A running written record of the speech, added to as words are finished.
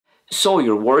So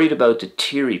you're worried about the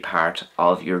theory part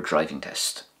of your driving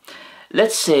test.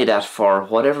 Let's say that for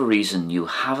whatever reason you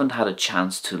haven't had a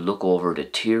chance to look over the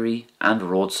theory and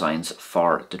road signs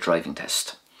for the driving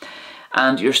test.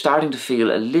 And you're starting to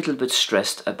feel a little bit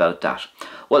stressed about that.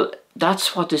 Well,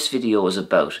 that's what this video is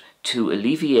about, to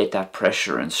alleviate that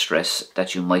pressure and stress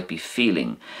that you might be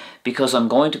feeling, because I'm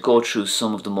going to go through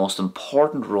some of the most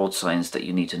important road signs that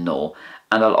you need to know,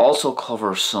 and I'll also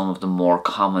cover some of the more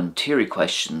common theory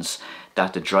questions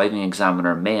that the driving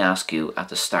examiner may ask you at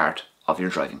the start of your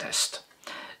driving test.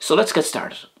 So let's get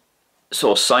started.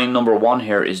 So sign number 1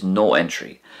 here is no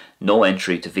entry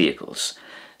to vehicles.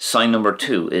 Sign number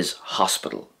 2 is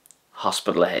hospital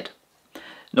ahead.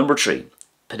 Number 3,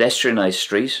 pedestrianised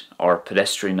street or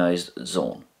pedestrianised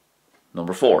zone.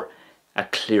 Number 4, a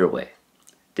clearway.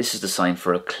 This is the sign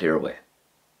for a clearway.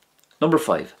 Number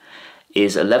 5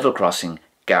 is a level crossing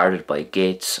guarded by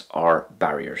gates or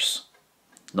barriers.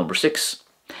 Number 6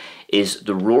 is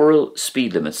the rural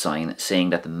speed limit sign saying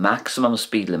that the maximum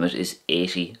speed limit is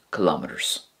 80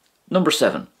 kilometers. Number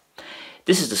 7,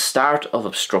 this is the start of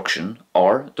obstruction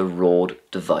or the road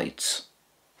divides.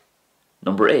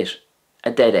 Number 8,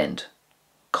 a dead end,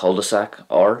 cul-de-sac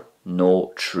or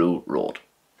no through road.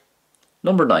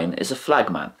 Number 9 is a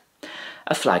flagman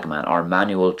or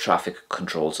manual traffic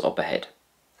controls up ahead.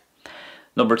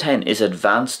 Number 10 is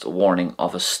advanced warning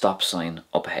of a stop sign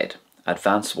up ahead.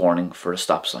 Advanced warning for a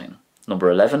stop sign.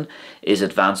 Number 11 is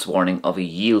advanced warning of a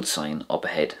yield sign up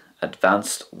ahead.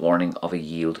 Advanced warning of a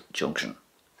yield junction.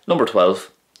 Number 12,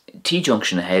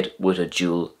 T-junction ahead with a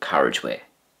dual carriageway.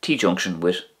 T-junction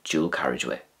with dual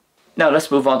carriageway. Now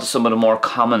let's move on to some of the more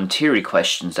common theory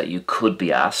questions that you could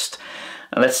be asked.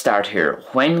 And let's start here.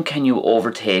 When can you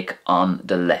overtake on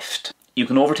the left? You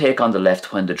can overtake on the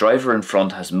left when the driver in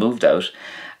front has moved out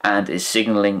and is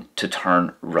signalling to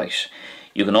turn right.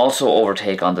 You can also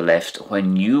overtake on the left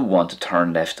when you want to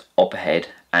turn left up ahead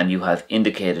and you have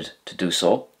indicated to do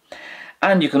so.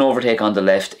 And you can overtake on the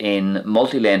left in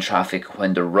multi-lane traffic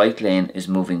when the right lane is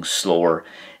moving slower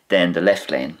than the left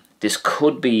lane. This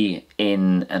could be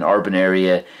in an urban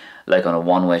area like on a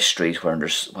one-way street when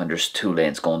there's 2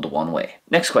 lanes going to one way.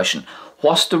 Next question.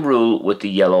 What's the rule with the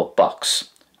yellow box?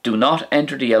 Do not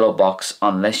enter the yellow box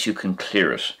unless you can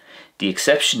clear it. The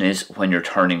exception is when you're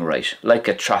turning right, like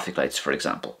at traffic lights for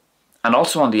example. And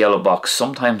also on the yellow box,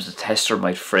 sometimes the tester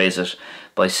might phrase it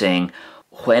by saying,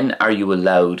 when are you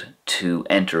allowed to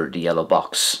enter the yellow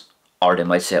box? Or they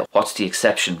might say, what's the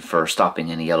exception for stopping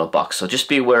in a yellow box? So just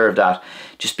be aware of that.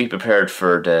 Just be prepared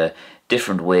for the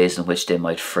different ways in which they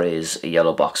might phrase a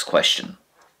yellow box question.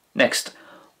 Next,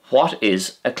 what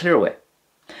is a clearway?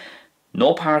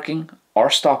 No parking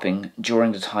or stopping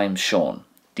during the time shown.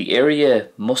 The area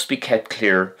must be kept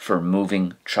clear for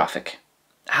moving traffic.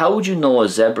 How would you know a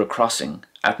zebra crossing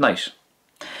at night?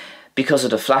 Because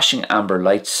of the flashing amber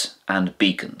lights and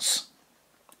beacons.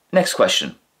 Next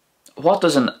question. What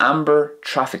does an amber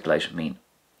traffic light mean?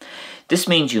 This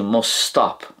means you must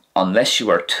stop unless you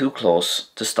are too close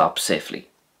to stop safely.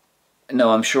 Now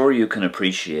I'm sure you can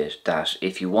appreciate that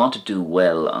if you want to do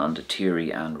well on the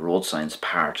theory and road signs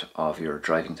part of your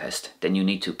driving test, then you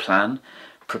need to plan,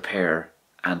 prepare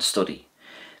and study.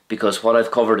 Because what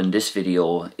I've covered in this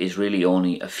video is really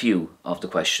only a few of the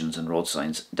questions and road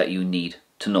signs that you need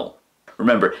to know.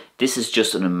 Remember, this is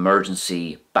just an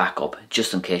emergency backup,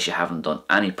 just in case you haven't done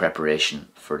any preparation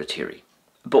for the theory.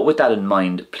 But with that in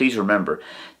mind, please remember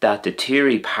that the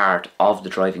theory part of the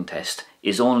driving test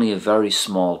is only a very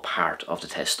small part of the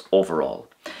test overall.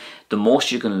 The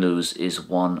most you can lose is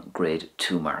 1 grade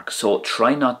 2 mark. So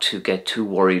try not to get too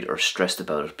worried or stressed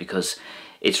about it, because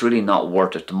it's really not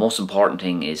worth it. The most important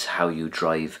thing is how you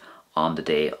drive on the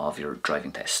day of your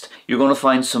driving test. You're going to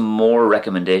find some more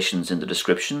recommendations in the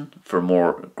description for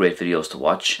more great videos to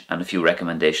watch, and a few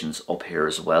recommendations up here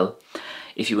as well.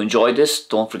 If you enjoyed this,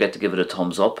 don't forget to give it a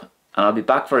thumbs up, and I'll be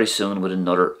back very soon with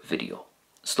another video.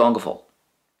 Slán go fóill.